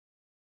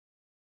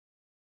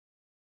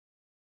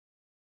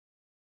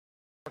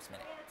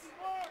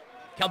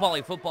Cal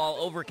Poly football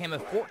overcame a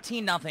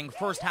 14-0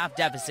 first-half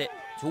deficit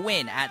to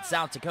win at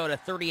South Dakota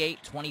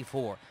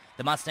 38-24.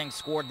 The Mustangs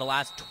scored the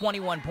last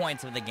 21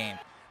 points of the game.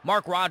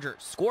 Mark Rogers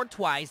scored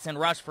twice and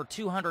rushed for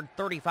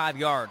 235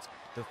 yards,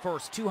 the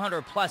first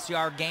 200-plus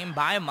yard game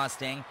by a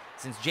Mustang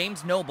since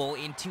James Noble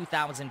in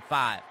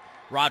 2005.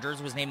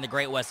 Rogers was named the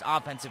Great West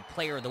Offensive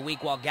Player of the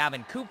Week, while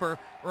Gavin Cooper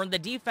earned the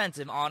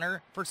defensive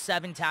honor for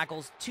 7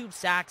 tackles, 2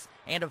 sacks,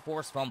 and a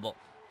forced fumble.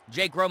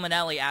 Jake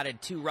Romanelli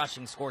added 2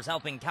 rushing scores,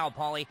 helping Cal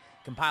Poly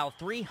compile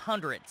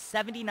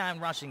 379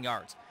 rushing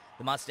yards.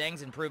 The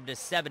Mustangs improved to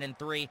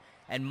 7-3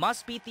 and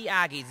must beat the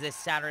Aggies this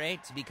Saturday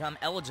to become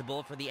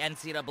eligible for the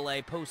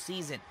NCAA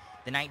postseason.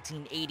 The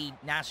 1980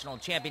 National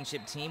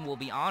Championship team will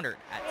be honored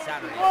at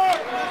Saturday.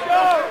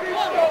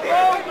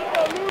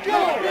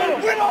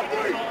 Win on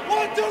 3!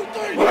 1, 2,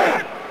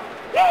 3!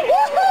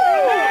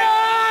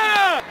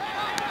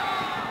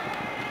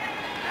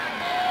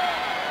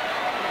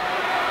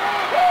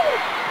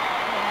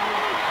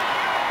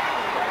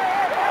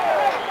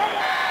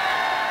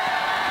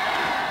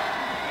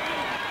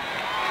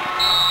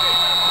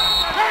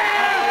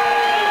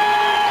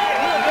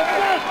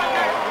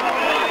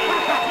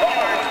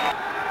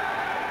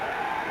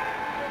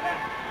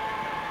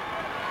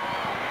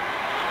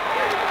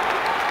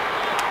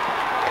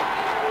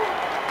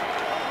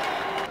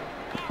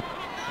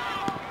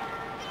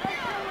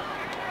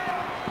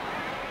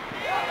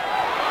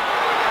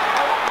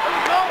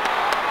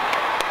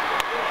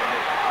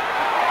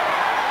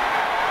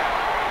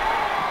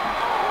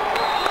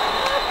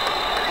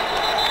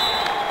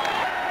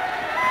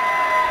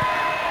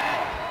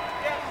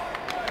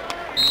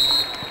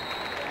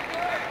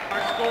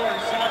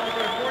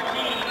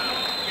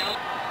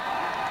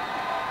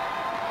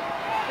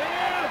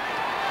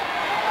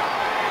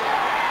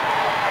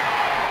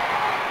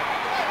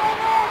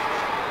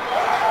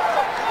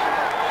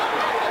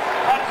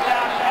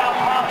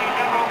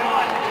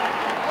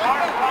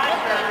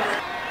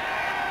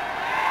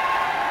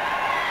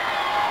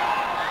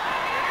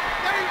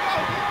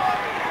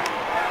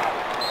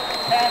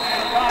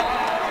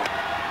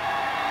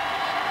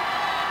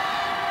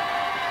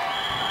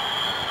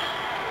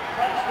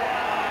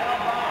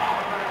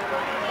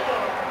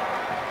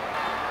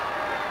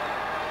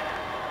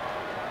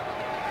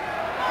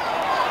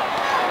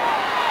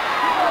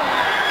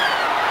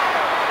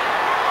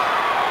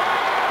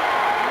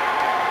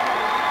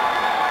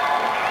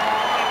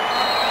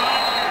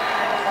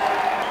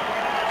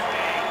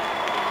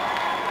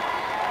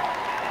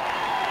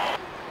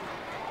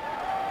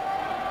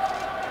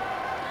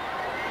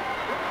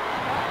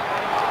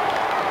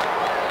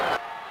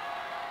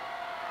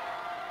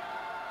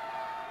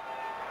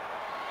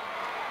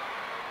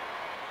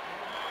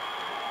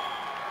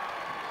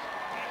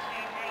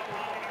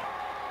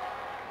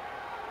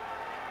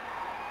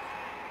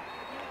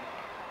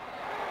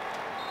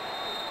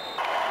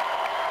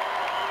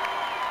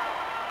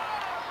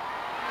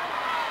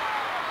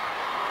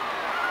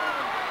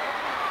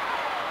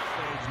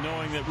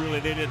 Knowing that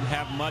really they didn't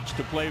have much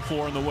to play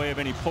for in the way of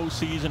any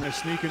postseason. They're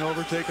sneaking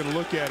over, taking a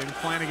look at him.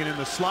 Flanagan in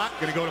the slot,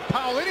 going to go to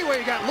Powell anyway.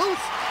 He got loose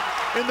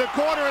in the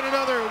corner, and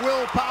another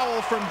Will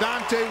Powell from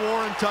Dante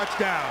Warren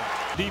touchdown.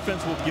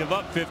 Defense will give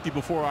up 50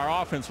 before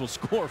our offense will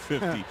score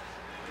 50.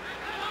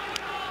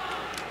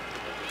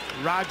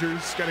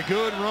 Rogers got a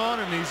good run,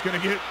 and he's going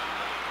to get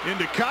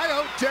into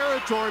Coyote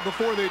territory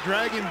before they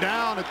drag him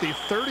down at the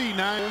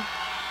 39.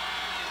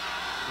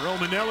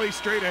 Romanelli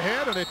straight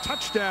ahead, and a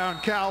touchdown,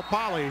 Cal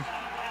Poly.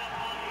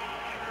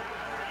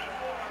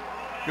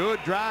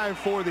 Good drive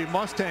for the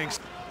Mustangs.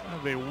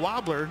 The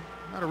wobbler,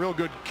 not a real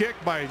good kick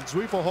by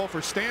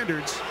Zwiefelhofer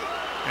standards.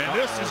 And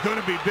this is going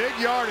to be big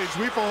yardage.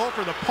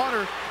 Zwiefelhofer, the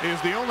punter, is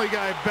the only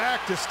guy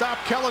back to stop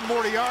Kellen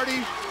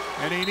Moriarty.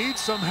 And he needs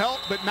some help,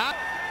 but not.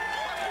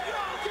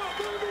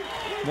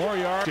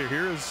 Moriarty.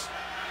 Here is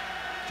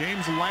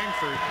James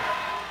Langford.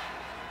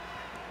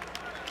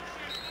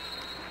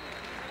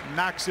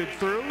 Knocks it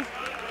through.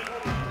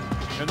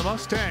 And the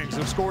Mustangs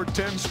have scored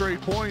 10 straight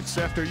points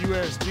after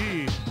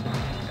USD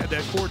had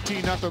that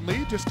 14-0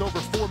 lead. Just over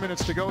 4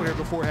 minutes to go here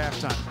before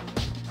halftime.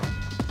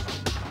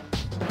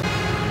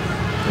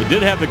 They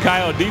did have the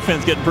Coyote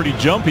defense getting pretty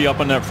jumpy up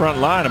on that front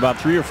line. About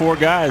 3 or 4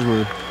 guys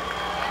were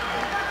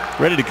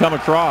ready to come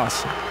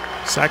across.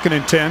 2nd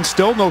and 10.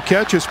 Still no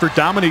catches for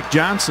Dominique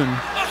Johnson,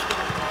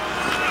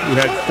 who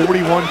had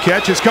 41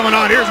 catches. Coming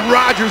on, here's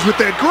Rogers with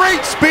that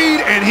great speed,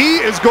 and he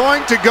is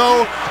going to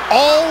go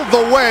all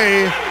the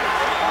way.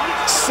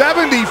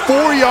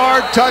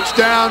 74-yard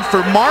touchdown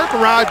for Mark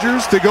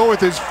Rogers to go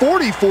with his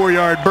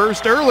 44-yard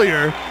burst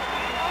earlier.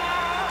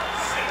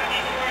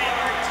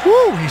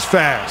 Woo, he's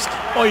fast.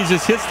 Oh, he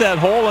just hits that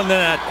hole, and then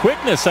that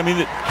quickness. I mean,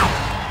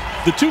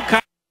 the two.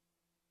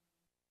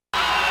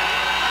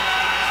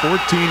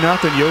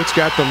 14-0. Yotes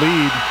got the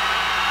lead.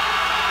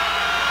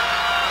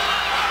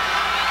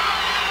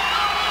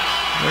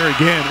 There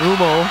again,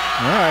 Umo.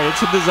 All right,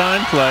 it's a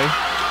design play.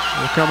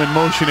 They'll come in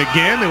motion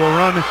again. They will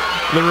run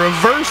the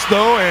reverse,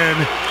 though,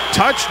 and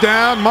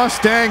touchdown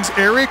Mustangs.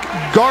 Eric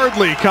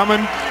Gardley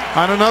coming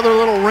on another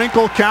little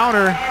wrinkle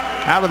counter.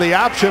 out of the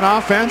option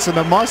offense, and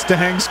the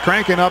Mustangs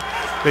cranking up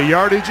the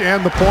yardage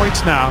and the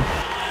points now.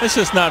 It's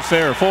just not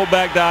fair.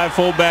 Fullback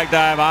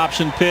dive,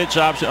 option pitch,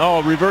 option.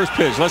 Oh, reverse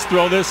pitch. Let's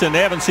throw this in. They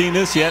haven't seen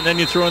this yet, and then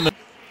you throw in the.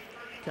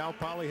 Cal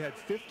Poly had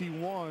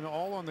 51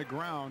 all on the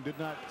ground. Did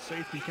not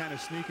safety kind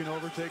of sneaking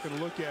over, taking a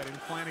look at him.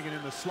 Flanagan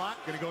in the slot.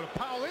 Going to go to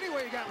Powell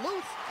anyway. He got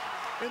loose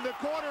in the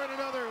corner, and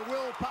another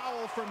Will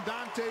Powell from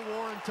Dante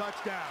Warren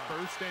touchdown.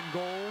 First and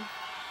goal.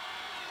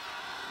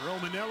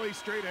 Romanelli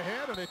straight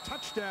ahead, and a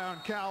touchdown,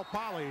 Cal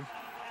Poly.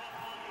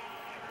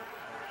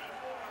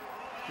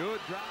 Good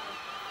drive.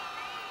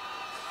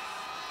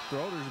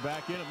 Schroeder's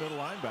back in at middle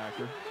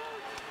linebacker.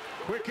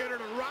 Quick hitter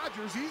to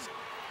Rogers. He's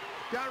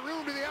got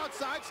room to the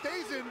outside,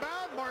 stays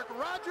inbound. Mark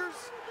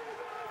Rogers,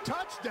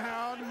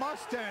 touchdown,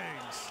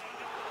 Mustangs.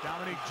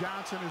 Dominique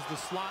Johnson is the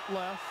slot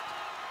left.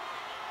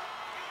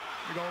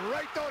 They go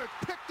right though,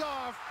 it's picked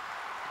off.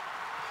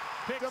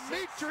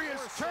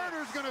 Demetrius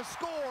Turner's going to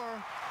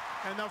score,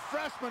 and the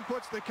freshman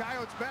puts the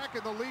Coyotes back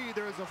in the lead.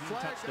 There is a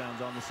flag.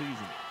 Touchdowns on the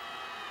season.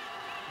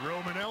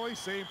 Romanelli,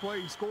 same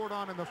play he scored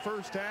on in the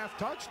first half.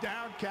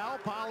 Touchdown, Cal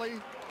Poly.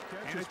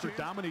 Catches for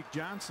Dominique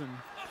Johnson,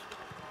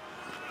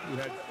 who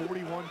had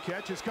 41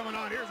 catches. Coming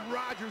on, here's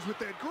Rogers with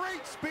that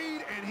great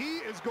speed, and he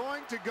is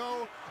going to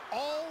go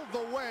all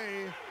the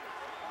way.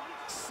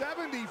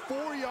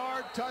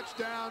 74-yard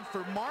touchdown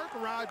for Mark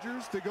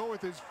Rogers to go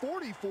with his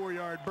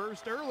 44-yard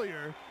burst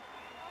earlier.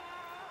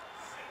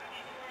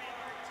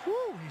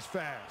 Woo, he's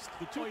fast.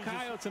 The two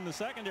Coyotes in the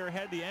secondary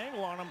had the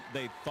angle on him,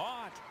 they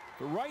thought.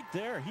 But right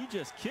there, he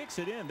just kicks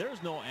it in.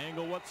 There's no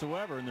angle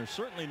whatsoever, and there's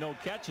certainly no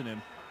catching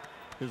him.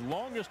 His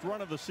longest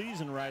run of the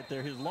season right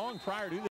there, his long prior to